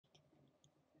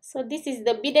So this is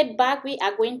the beaded bag we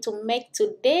are going to make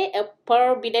today, a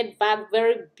pearl beaded bag,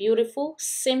 very beautiful,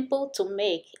 simple to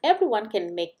make. Everyone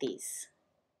can make this.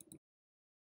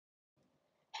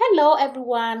 Hello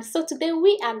everyone, so today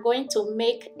we are going to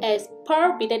make a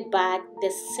pearl beaded bag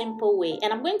the simple way,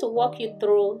 and I'm going to walk you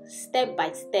through step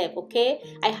by step. Okay,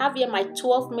 I have here my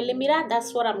 12mm.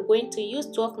 That's what I'm going to use,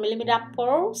 12mm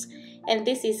pearls, and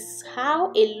this is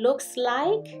how it looks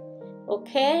like.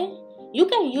 Okay, you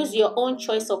can use your own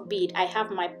choice of bead. I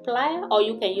have my plier, or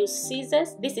you can use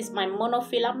scissors. This is my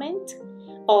monofilament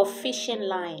or fishing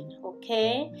line.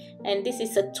 Okay, and this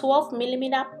is a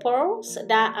 12mm pearls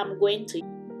that I'm going to use.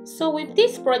 So with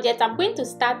this project, I'm going to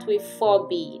start with 4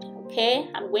 bead. Okay,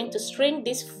 I'm going to string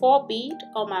this 4 bead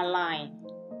on my line.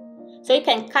 So you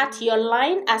can cut your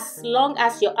line as long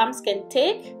as your arms can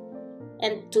take,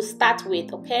 and to start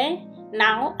with. Okay,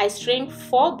 now I string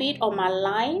 4 bead on my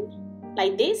line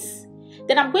like this.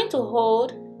 Then I'm going to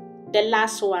hold the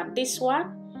last one, this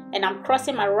one, and I'm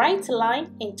crossing my right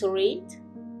line into it.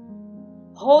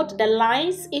 Hold the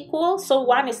lines equal, so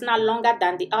one is not longer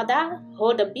than the other.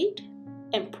 Hold the bead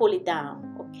and pull it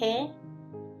down, okay,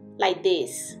 like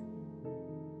this.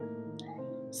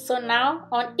 So now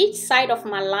on each side of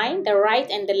my line, the right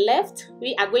and the left,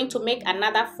 we are going to make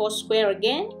another 4 square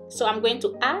again. So I'm going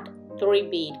to add 3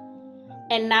 bead,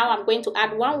 and now I'm going to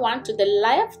add one to the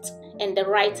left and the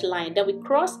right line. Then we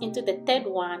cross into the third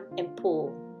one and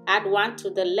pull. Add 1 to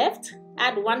the left,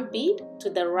 add 1 bead to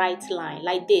the right line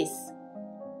like this.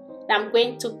 Now I'm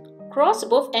going to cross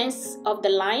both ends of the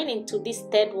line into this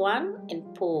third one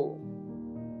and pull.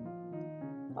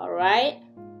 Alright,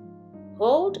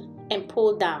 hold and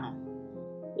pull down.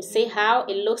 You see how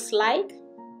it looks like?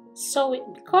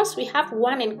 So because we have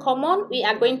one in common, we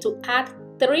are going to add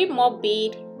 3 more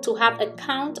beads to have a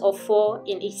count of 4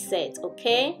 in each set.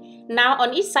 Okay, now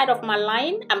on each side of my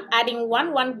line, I'm adding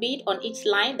one bead on each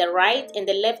line, the right and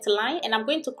the left line, and I'm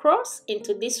going to cross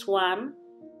into this one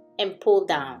and pull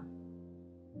down.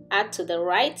 Add to the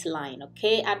right line.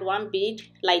 Okay, add 1 bead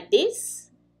like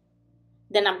this.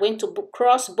 Then I'm going to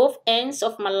cross both ends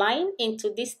of my line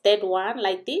into this third one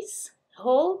like this.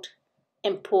 Hold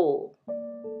and pull.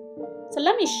 So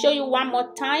let me show you one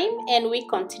more time and we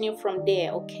continue from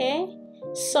there. Okay,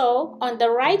 so on the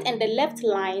right and the left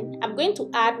line, I'm going to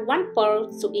add 1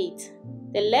 pearl to it,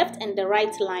 the left and the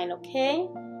right line. Okay,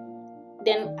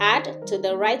 then add to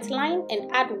the right line and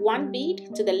add 1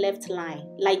 bead to the left line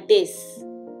like this.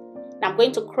 I'm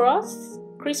going to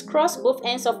crisscross both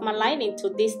ends of my line into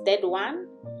this third one.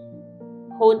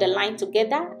 Hold the line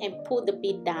together and pull the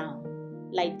bead down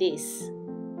like this.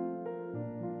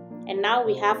 And now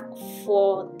we have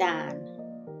 4 done.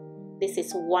 This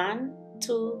is 1,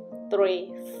 2,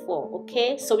 3, 4.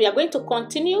 Okay, so we are going to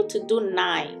continue to do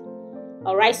 9.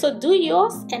 Alright, so do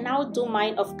yours and I'll do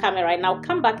mine off camera, and I'll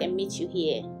come back and meet you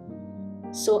here.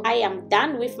 So I am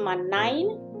done with my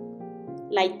 9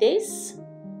 like this.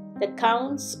 The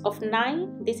counts of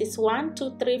 9, this is 1,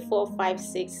 2, 3, 4, 5,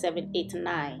 6, 7, 8,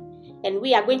 9. And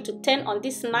we are going to turn on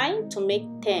this 9 to make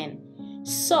 10.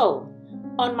 So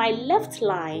on my left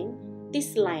line,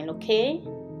 this line, okay,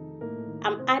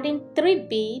 I'm adding 3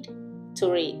 bead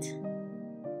to it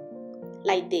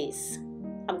like this.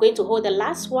 I'm going to hold the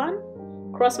last one,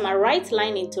 cross my right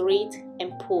line into it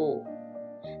and pull.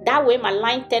 That way my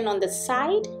line turn on the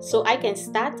side, so I can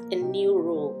start a new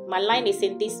row. My line is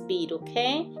in this bead.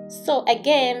 Okay, so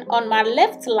again on my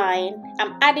left line,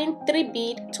 I'm adding 3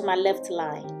 bead to my left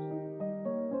line.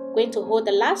 Going to hold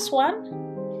the last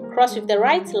one, cross with the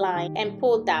right line and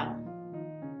pull down.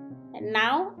 And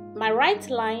now my right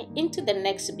line into the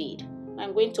next bead.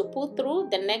 I'm going to pull through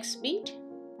the next bead.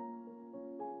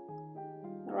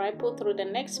 Alright, pull through the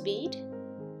next bead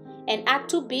and add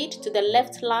 2 bead to the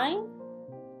left line.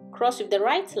 Cross with the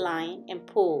right line and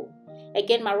pull.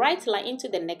 Again, my right line into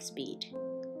the next bead.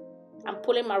 I'm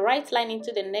pulling my right line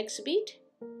into the next bead,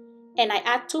 and I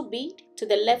add 2 bead to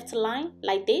the left line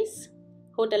like this.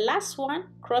 Hold the last one,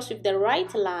 cross with the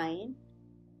right line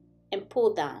and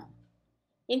pull down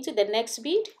into the next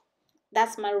bead.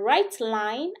 That's my right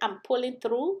line. I'm pulling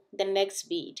through the next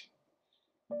bead.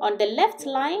 On the left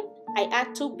line, I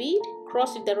add 2 bead,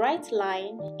 cross with the right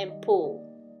line and pull.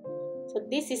 So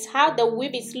this is how the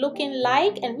weave is looking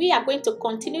like, and we are going to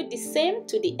continue the same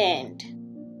to the end.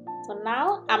 So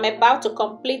now I'm about to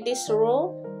complete this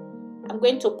row. I'm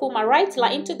going to pull my right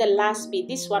line into the last bead,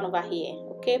 this one over here.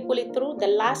 Okay, pull it through the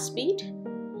last bead,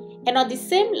 and on the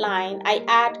same line I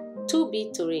add 2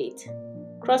 bead to it.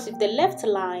 Cross with the left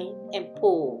line and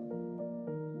pull.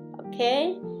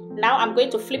 Okay, now I'm going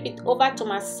to flip it over to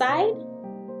my side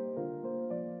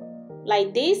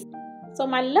like this. So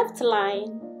my left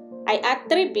line, I add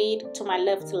 3 beads to my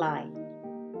left line.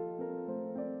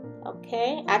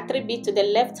 Okay, add 3 beads to the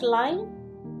left line,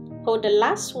 hold the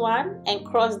last one and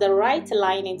cross the right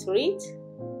line into it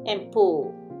and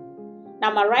pull.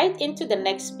 Now my right into the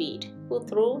next bead, pull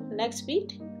through next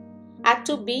bead, add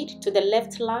 2 beads to the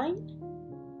left line,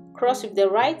 cross with the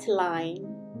right line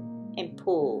and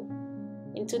pull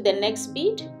into the next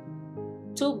bead,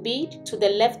 2 beads to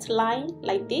the left line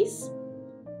like this,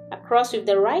 across with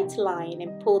the right line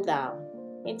and pull down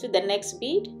into the next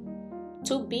bead,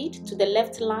 2 beads to the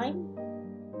left line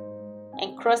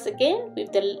and cross again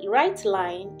with the right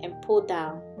line and pull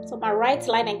down. So my right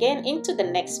line again into the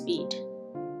next bead.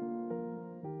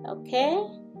 Okay,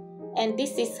 and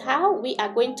this is how we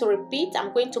are going to repeat.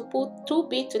 I'm going to put 2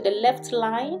 beads to the left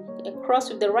line, cross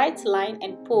with the right line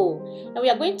and pull. And we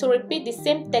are going to repeat the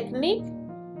same technique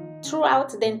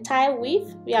throughout the entire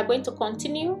weave. We are going to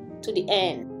continue to the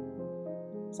end.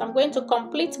 So I'm going to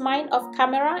complete mine off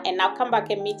camera and I'll come back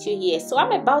and meet you here. So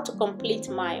I'm about to complete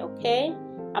mine, okay?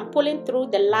 I'm pulling through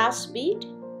the last bead.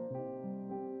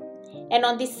 And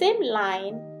on the same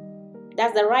line,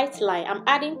 that's the right line, I'm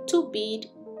adding 2 beads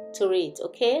to it,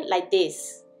 okay, like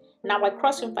this. Now I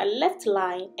cross with my left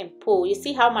line and pull. You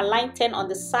see how my line turned on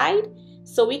the side?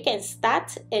 So we can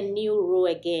start a new row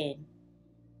again.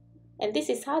 And this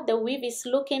is how the weave is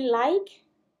looking like.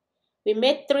 We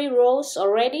made 3 rows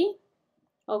already.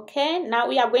 Okay, now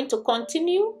we are going to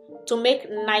continue to make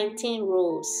 19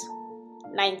 rows.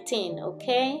 19,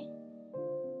 okay.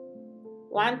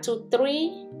 1, 2,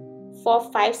 3,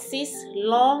 4, 5, 6,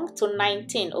 long to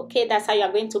 19. Okay, that's how you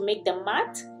are going to make the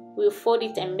mat. We'll fold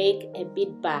it and make a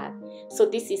bead bag. So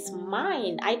this is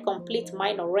mine. I complete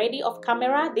mine already off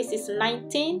camera. This is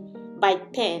 19 by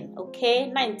 10. Okay,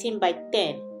 19 by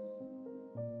 10.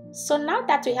 So now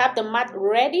that we have the mat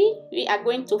ready, we are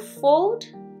going to fold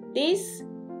this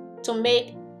to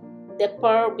make the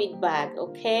pearl bead bag.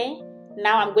 Okay,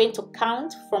 now I'm going to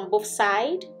count from both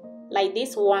sides like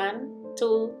this. 1,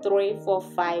 2, 3, 4,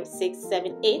 5, 6,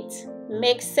 7, 8.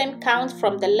 Make same count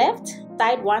from the left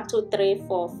side. 1, 2, 3,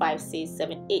 4, 5, 6,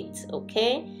 7, 8.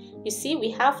 Okay, you see we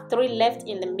have 3 left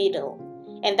in the middle,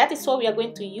 and that is what we are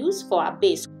going to use for our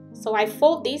base. So I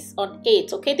fold this on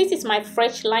 8. Okay, this is my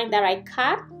fresh line that I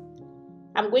cut.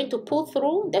 I'm going to pull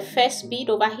through the first bead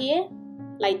over here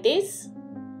like this,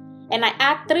 and I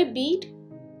add 3 beads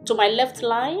to my left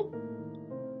line.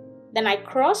 Then I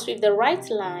cross with the right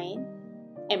line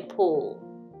and pull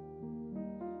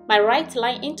my right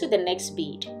line into the next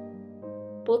bead,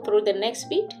 pull through the next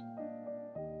bead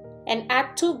and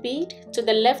add 2 beads to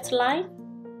the left line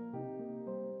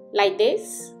like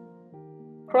this,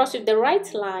 cross with the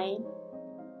right line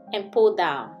and pull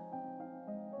down.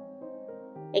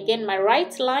 Again, my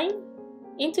right line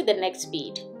into the next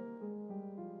bead.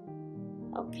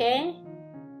 Okay,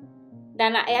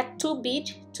 then I add 2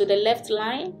 beads to the left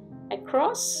line, I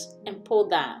cross and pull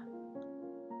down.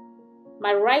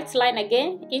 My right line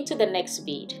again into the next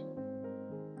bead.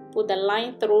 Put the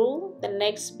line through the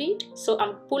next bead. So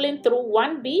I'm pulling through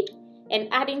 1 bead and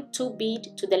adding 2 beads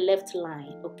to the left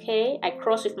line. Okay, I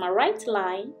cross with my right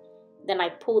line, then I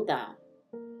pull down.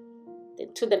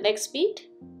 Then to the next bead.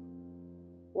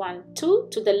 1, 2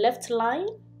 to the left line,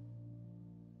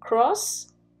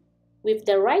 cross with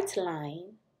the right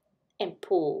line and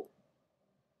pull.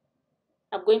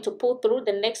 I'm going to pull through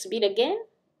the next bead again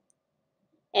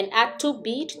and add 2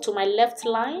 beads to my left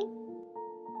line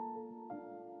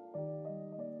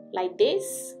like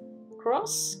this,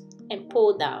 cross and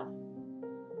pull down.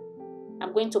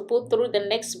 I'm going to pull through the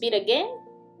next bead again.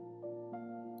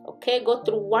 Okay, go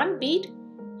through 1 bead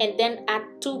and then add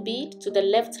 2 beads to the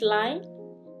left line.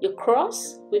 You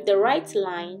cross with the right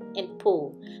line and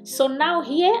pull. So now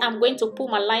here I'm going to pull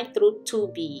my line through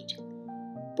 2 beads.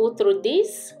 Pull through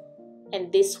this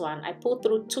and this one. I pull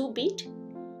through 2 beads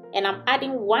and I'm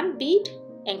adding 1 bead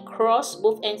and cross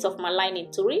both ends of my line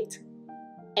into it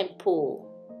and pull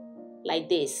like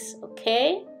this.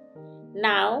 Okay,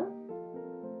 now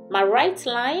my right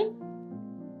line,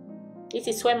 this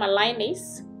is where my line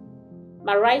is.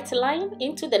 My right line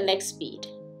into the next bead.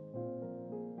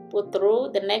 Pull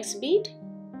through the next bead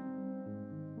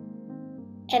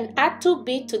and add 2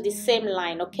 beads to the same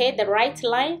line. Okay, the right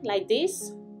line like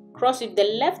this, cross with the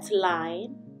left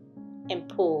line and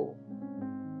pull.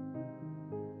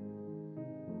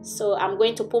 So I'm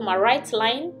going to pull my right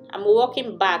line. I'm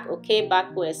walking back, okay,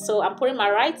 backwards. So I'm putting my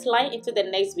right line into the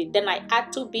next bead. Then I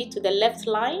add 2 beads to the left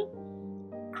line,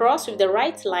 cross with the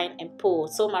right line and pull.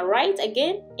 So my right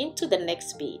again into the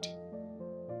next bead.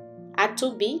 Add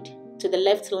 2 beads to the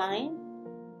left line,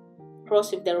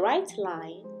 cross with the right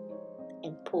line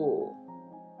and pull.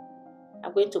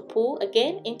 I'm going to pull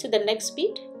again into the next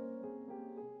bead,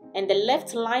 and the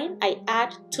left line I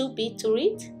add 2 beads to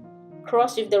it,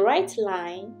 cross with the right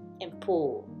line and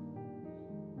pull.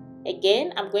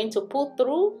 Again, I'm going to pull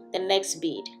through the next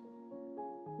bead,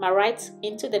 my right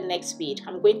into the next bead.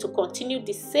 I'm going to continue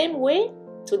the same way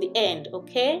to the end,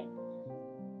 okay?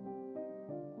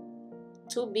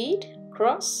 2 bead,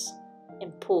 cross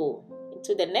and pull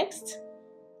into the next,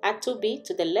 add 2 bead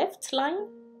to the left line,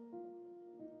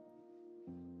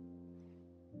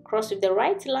 cross with the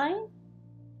right line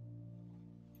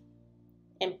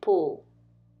and pull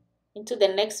into the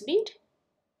next bead,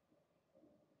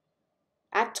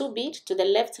 add 2 bead to the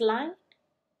left line,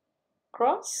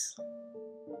 cross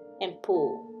and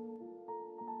pull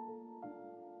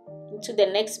into the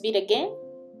next bead again.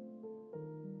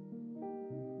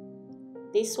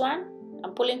 This one,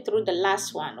 I'm pulling through the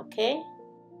last one, okay?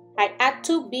 I add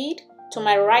 2 bead to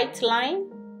my right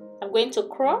line. I'm going to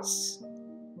cross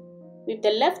with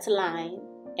the left line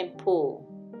and pull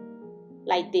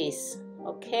like this,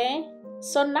 okay?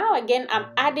 So now again, I'm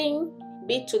adding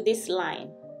bead to this line.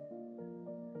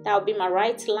 That will be my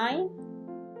right line.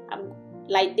 I'm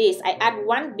like this. I add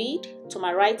 1 bead to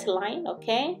my right line,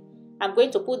 okay? I'm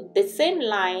going to put the same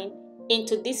line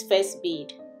into this first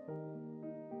bead.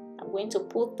 I'm going to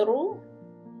pull through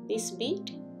this bead,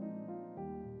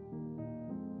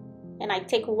 and I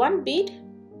take 1 bead,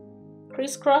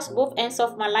 crisscross both ends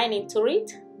of my line into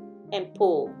it and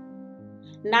pull.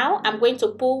 Now I'm going to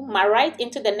pull my right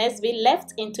into the next bead,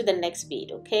 left into the next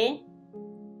bead, okay?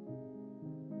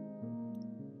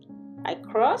 I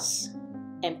cross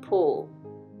and pull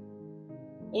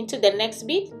into the next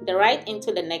bead, the right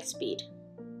into the next bead.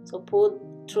 So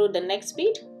pull through the next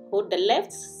bead, hold the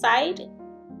left side,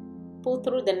 pull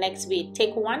through the next bead,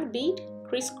 take 1 bead,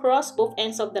 crisscross both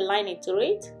ends of the line into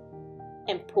it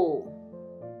and pull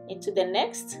into the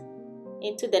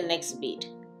next bead.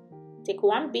 Take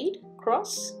 1 bead,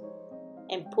 cross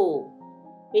and pull.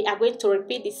 We are going to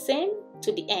repeat the same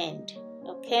to the end,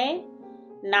 okay?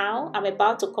 Now I'm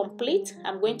about to complete.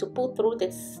 I'm going to pull through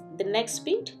the next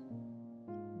bead,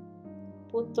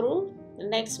 pull through the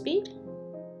next bead,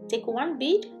 take 1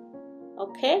 bead,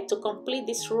 okay, to complete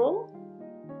this row,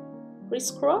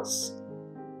 crisscross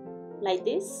like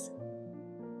this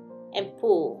and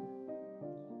pull.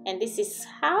 And this is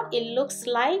how it looks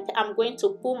like. I'm going to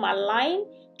pull my line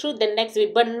through the next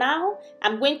bead, but now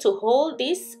I'm going to hold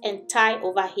this and tie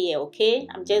over here, okay?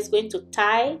 I'm just going to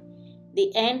tie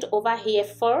the end over here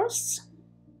first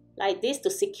like this to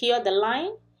secure the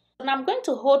line, and I'm going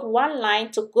to hold 1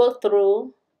 line to go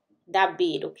through that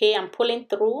bead, okay? I'm pulling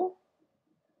through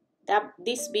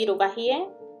this bead over here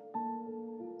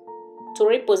to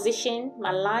reposition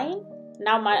my line.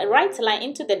 Now my right line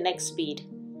into the next bead.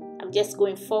 I'm just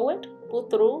going forward, pull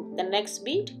through the next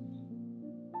bead,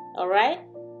 all right,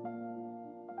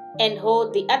 and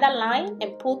hold the other line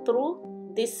and pull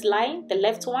through this line, the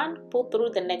left one, pull through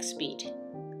the next bead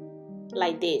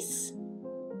like this.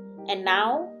 And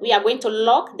now we are going to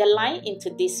lock the line into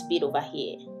this bead over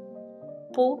here.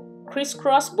 Pull,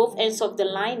 crisscross both ends of the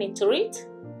line into it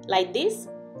like this,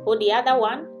 hold the other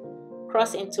one,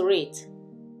 cross into it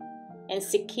and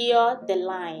secure the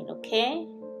line, okay?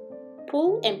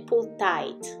 Pull and pull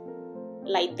tight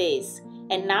like this.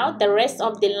 And now the rest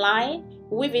of the line,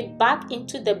 weave it back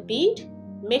into the bead,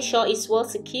 make sure it's well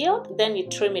secured, then you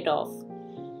trim it off.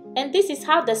 And this is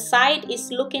how the side is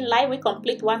looking like. We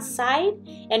complete one side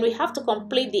and we have to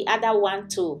complete the other one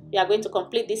too. We are going to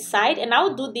complete this side, and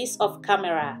I'll do this off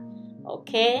camera,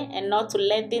 okay, and not to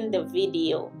lengthen the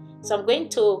video. So I'm going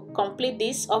to complete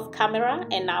this off camera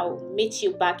and I'll meet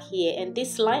you back here. And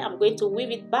this line, I'm going to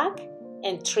weave it back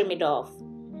and trim it off.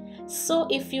 So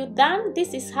if you're done,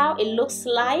 this is how it looks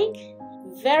like.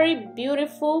 Very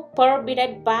beautiful pearl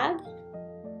beaded bag,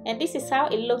 and this is how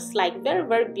it looks like. Very,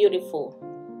 very beautiful.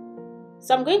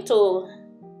 So I'm going to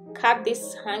cut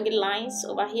these hanging lines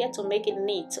over here to make it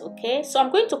neat, okay? So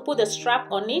I'm going to put a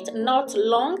strap on it, not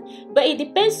long, but it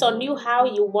depends on you how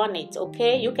you want it,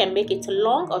 okay? You can make it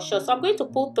long or short. So I'm going to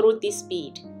pull through this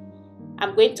bead.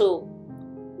 I'm going to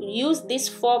use this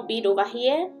 4 bead over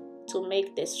here to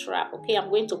make the strap, okay? I'm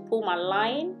going to pull my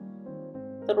line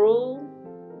through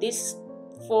this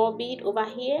 4 bead over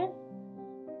here.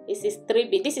 This is 3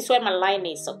 bead. This is where my line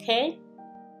is, okay?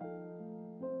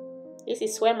 This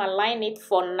is where my line is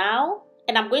for now.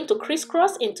 And I'm going to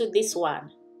crisscross into this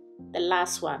one, the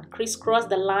last one. Crisscross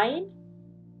the line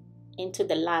into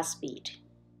the last bead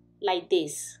like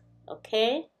this,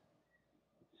 okay?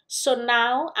 So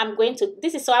now I'm going to,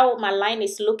 this is how my line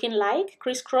is looking like,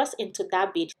 crisscross into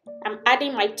that bead. I'm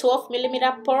adding my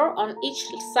 12mm pearl on each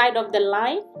side of the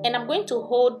line, and I'm going to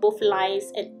hold both lines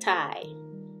and tie.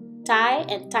 Tie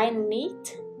and tie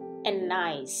neat and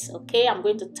nice. Okay, I'm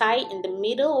going to tie in the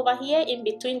middle over here in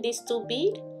between these two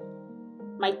beads,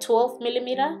 my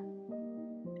 12mm,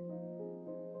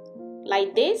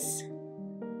 like this.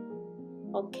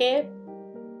 Okay,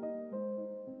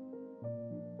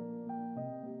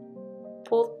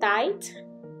 pull tight.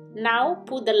 Now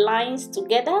put the lines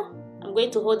together. I'm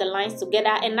going to hold the lines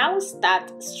together and now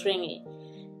start stringing.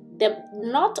 The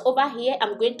knot over here,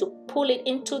 I'm going to pull it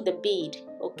into the bead.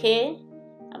 Okay,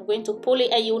 I'm going to pull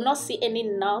it and you will not see any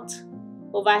knot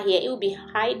over here. It will be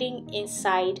hiding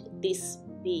inside this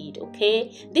bead.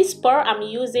 Okay, this pearl, I'm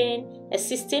using a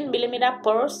 16mm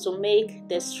pearls to make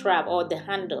the strap or the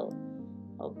handle.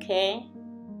 Okay,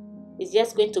 it's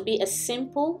just going to be a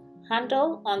simple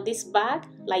handle on this bag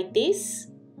like this.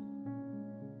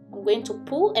 I'm going to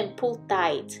pull and pull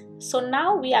tight. So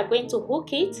now we are going to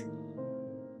hook it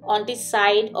on this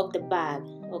side of the bag.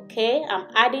 Okay, I'm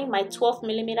adding my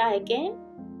 12mm again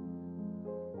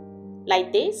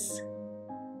like this,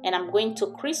 and I'm going to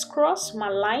crisscross my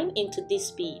line into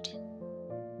this bead.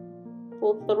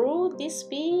 Pull through this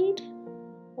bead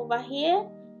over here,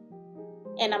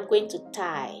 and I'm going to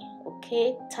tie.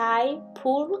 Okay, tie,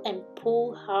 pull and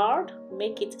pull hard,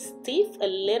 make it stiff a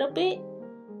little bit.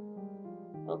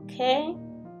 Okay,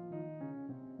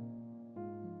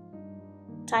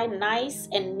 tie nice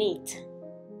and neat,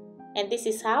 and this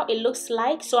is how it looks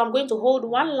like. So I'm going to hold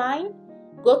one line,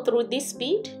 go through this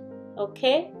bead.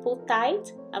 Okay, pull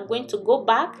tight. I'm going to go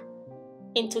back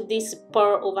into this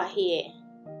pearl over here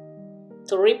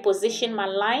to reposition my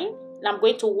line, and I'm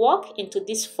going to walk into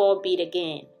this 4 bead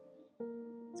again.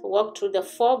 So walk through the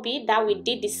 4 bead that we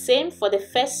did the same for the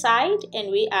first side, and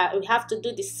we have to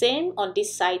do the same on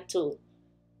this side too,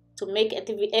 to make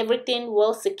everything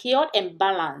well secured and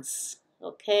balanced.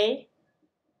 Okay,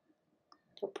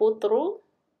 to pull through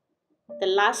the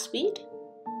last bead,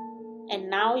 and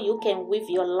now you can weave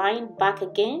your line back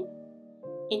again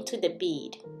into the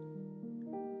bead.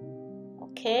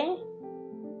 Okay,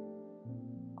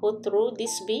 go through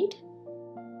this bead,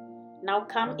 now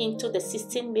come into the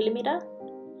 16mm.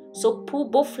 So pull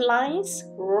both lines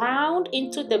round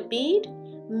into the bead,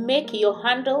 make your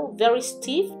handle very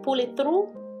stiff, pull it through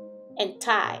and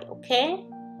tie. Okay,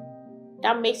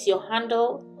 that makes your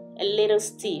handle a little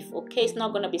stiff. Okay, it's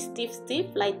not going to be stiff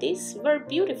like this. Very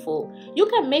beautiful. You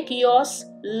can make yours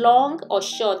long or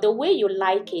short, the way you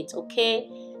like it. Okay,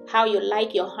 how you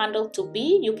like your handle to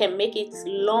be, you can make it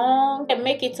long and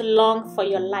make it long for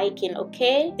your liking.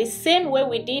 Okay, the same way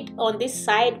we did on this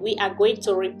side, we are going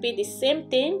to repeat the same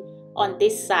thing on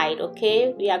this side.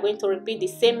 Okay, we are going to repeat the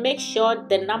same. Make sure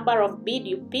the number of bead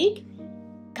you pick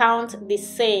count the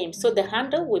same, so the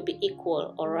handle will be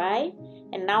equal. All right,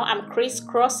 and now I'm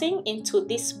crisscrossing into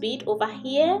this bead over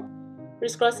here,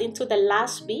 crisscross into the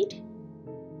last bead,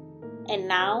 and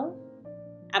now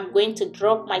I'm going to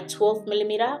drop my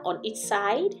 12mm on each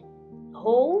side,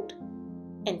 hold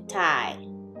and tie.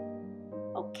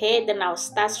 Okay, then I'll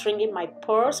start stringing my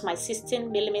pearls, my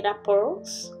 16mm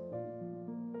pearls.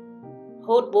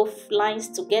 Hold both lines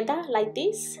together like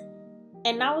this,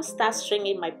 and now start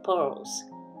stringing my pearls.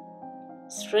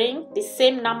 String the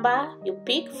same number you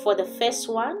pick for the first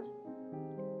one,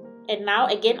 and now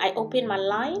again I open my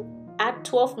line, add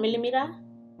 12mm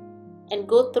and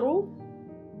go through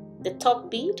the top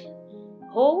bead,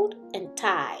 hold and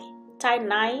tie. Tie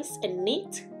nice and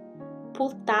neat,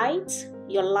 pull tight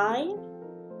your line.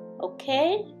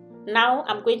 Okay, now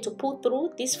I'm going to pull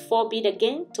through this 4 bead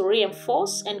again to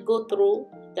reinforce and go through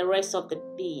the rest of the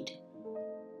bead.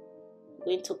 I'm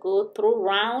going to go through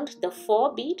round the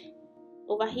 4 bead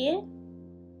over here.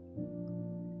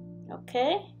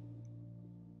 Okay,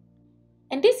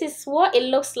 and this is what it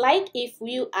looks like if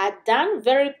you are done.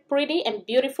 Very pretty and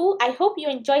beautiful. I hope you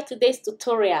enjoyed today's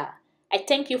tutorial. I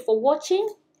thank you for watching.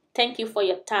 Thank you for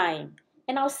your time,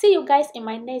 and I'll see you guys in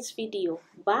my next video.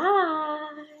 Bye.